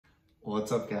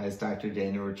What's up guys,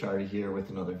 drdanielricciardi here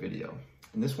with another video.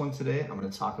 In this one today, I'm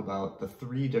going to talk about the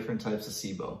three different types of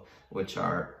SIBO, which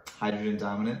are hydrogen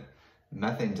dominant,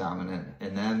 methane dominant,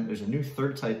 and then there's a new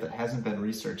third type that hasn't been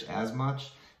researched as much.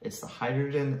 It's the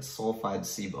hydrogen sulfide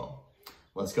SIBO.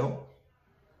 Let's go.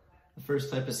 The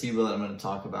first type of SIBO that I'm going to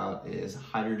talk about is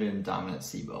hydrogen dominant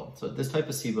SIBO. So this type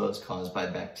of SIBO is caused by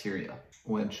bacteria.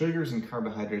 When sugars and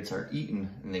carbohydrates are eaten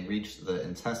and they reach the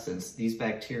intestines, these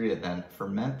bacteria then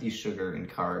ferment these sugar and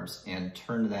carbs and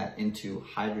turn that into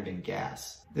hydrogen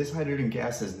gas. This hydrogen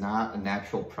gas is not a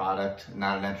natural product,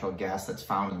 not a natural gas that's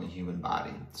found in the human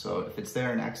body. So if it's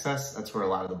there in excess, that's where a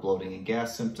lot of the bloating and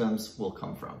gas symptoms will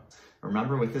come from.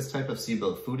 Remember, with this type of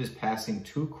SIBO, food is passing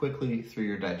too quickly through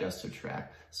your digestive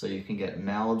tract, so you can get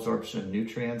malabsorption of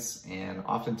nutrients, and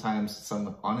oftentimes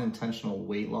some unintentional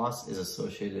weight loss is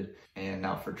associated. And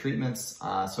now for treatments,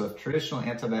 so if traditional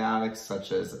antibiotics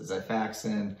such as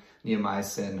Xifaxan,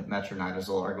 neomycin,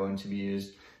 metronidazole are going to be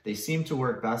used, they seem to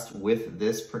work best with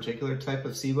this particular type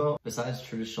of SIBO. Besides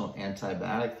traditional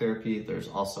antibiotic therapy, there's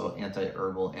also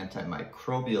anti-herbal,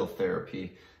 antimicrobial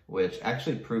therapy, which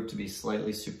actually proved to be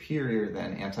slightly superior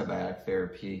than antibiotic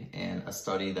therapy in a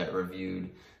study that reviewed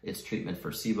its treatment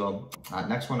for SIBO.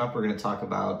 Next one up we're going to talk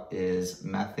about is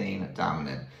methane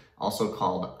dominant, also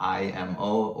called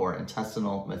IMO, or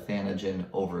intestinal methanogen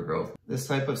overgrowth. This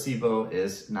type of SIBO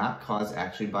is not caused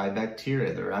actually by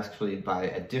bacteria. They're actually by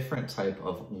a different type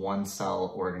of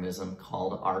one-cell organism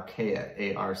called archaea,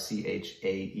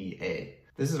 A-R-C-H-A-E-A.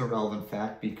 This is a relevant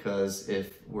fact because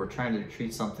if we're trying to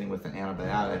treat something with an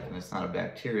antibiotic and it's not a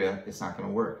bacteria, it's not going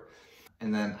to work.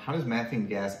 And then how does methane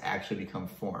gas actually become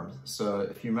formed? So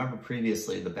if you remember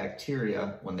previously, the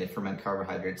bacteria, when they ferment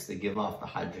carbohydrates, they give off the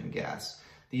hydrogen gas.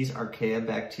 These archaea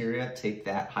bacteria take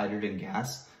that hydrogen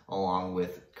gas along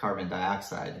with carbon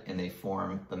dioxide and they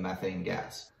form the methane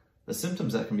gas. The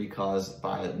symptoms that can be caused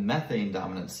by methane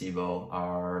dominant SIBO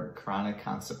are chronic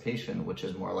constipation, which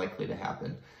is more likely to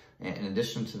happen. And in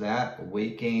addition to that,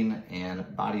 weight gain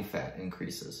and body fat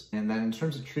increases. And then in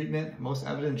terms of treatment, most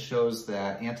evidence shows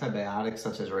that antibiotics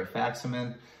such as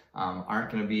rifaximin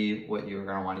aren't going to be what you're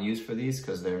going to want to use for these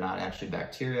because they're not actually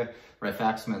bacteria.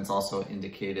 Rifaximin is also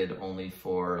indicated only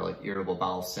for like irritable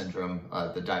bowel syndrome,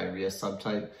 the diarrhea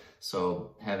subtype.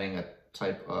 So having a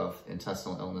type of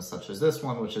intestinal illness such as this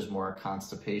one, which is more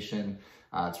constipation,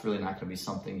 it's really not going to be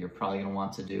something you're probably going to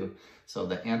want to do. So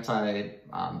the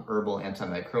anti-herbal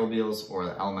antimicrobials or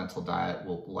the elemental diet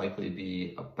will likely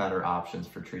be better options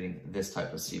for treating this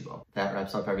type of SIBO. That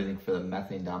wraps up everything for the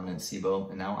methane dominant SIBO.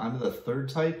 And now on to the third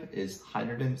type is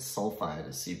hydrogen sulfide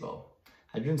SIBO.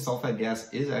 Hydrogen sulfide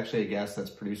gas is actually a gas that's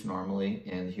produced normally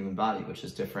in the human body, which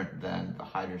is different than the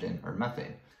hydrogen or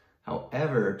methane.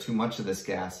 However, too much of this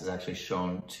gas is actually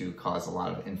shown to cause a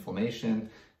lot of inflammation,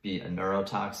 be a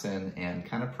neurotoxin, and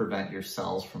kind of prevent your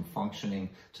cells from functioning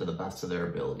to the best of their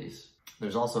abilities.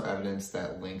 There's also evidence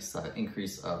that links the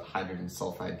increase of hydrogen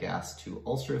sulfide gas to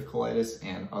ulcerative colitis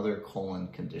and other colon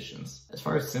conditions. As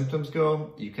far as symptoms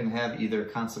go, you can have either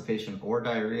constipation or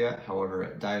diarrhea.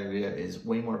 However, diarrhea is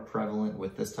way more prevalent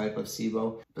with this type of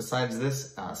SIBO. Besides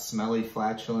this, smelly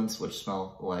flatulence, which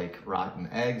smell like rotten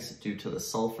eggs due to the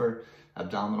sulfur.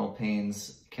 Abdominal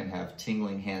pains, can have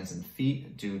tingling hands and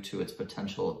feet due to its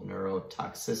potential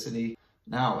neurotoxicity.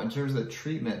 Now, in terms of the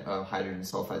treatment of hydrogen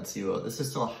sulfide SIBO, this is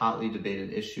still a hotly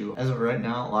debated issue. As of right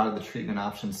now, a lot of the treatment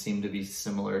options seem to be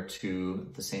similar to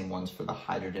the same ones for the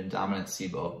hydrogen dominant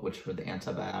SIBO, which were the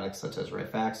antibiotics such as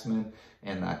rifaximin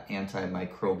and the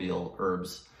antimicrobial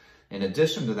herbs. In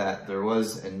addition to that, there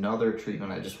was another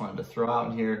treatment I just wanted to throw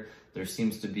out here. There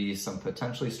seems to be some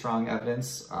potentially strong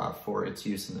evidence for its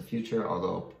use in the future,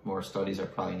 although more studies are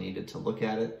probably needed to look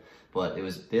at it. But it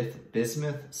was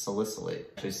bismuth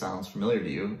salicylate. Actually sounds familiar to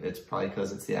you. It's probably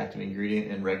because it's the active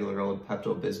ingredient in regular old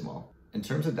Pepto-Bismol. In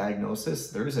terms of diagnosis,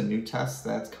 there is a new test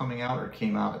that's coming out or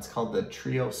came out. It's called the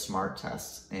Trio Smart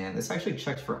test. And this actually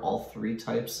checks for all three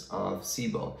types of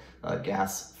SIBO,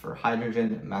 gas for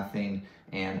hydrogen, methane,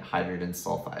 and hydrogen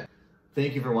sulfide.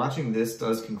 Thank you for watching. This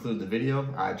does conclude the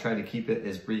video. I tried to keep it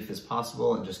as brief as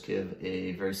possible and just give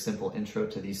a very simple intro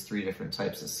to these three different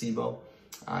types of SIBO.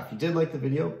 If you did like the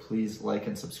video, please like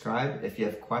and subscribe. If you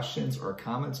have questions or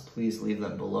comments, please leave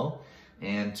them below.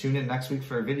 And tune in next week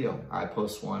for a video. I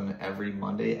post one every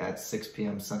Monday at 6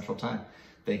 p.m. Central Time.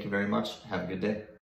 Thank you very much. Have a good day.